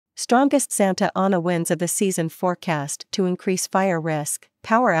Strongest Santa Ana winds of the season forecast to increase fire risk,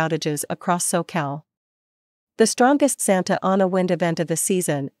 power outages across SoCal. The strongest Santa Ana wind event of the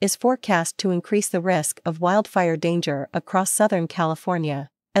season is forecast to increase the risk of wildfire danger across Southern California,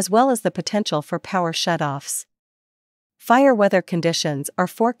 as well as the potential for power shutoffs. Fire weather conditions are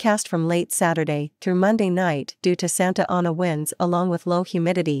forecast from late Saturday through Monday night due to Santa Ana winds along with low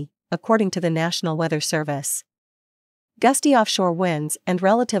humidity, according to the National Weather Service. Gusty offshore winds and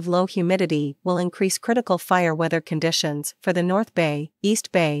relative low humidity will increase critical fire weather conditions for the North Bay,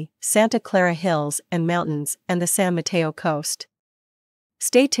 East Bay, Santa Clara Hills and Mountains, and the San Mateo coast.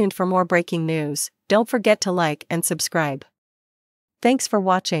 Stay tuned for more breaking news. Don't forget to like and subscribe. Thanks for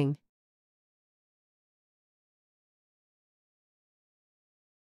watching.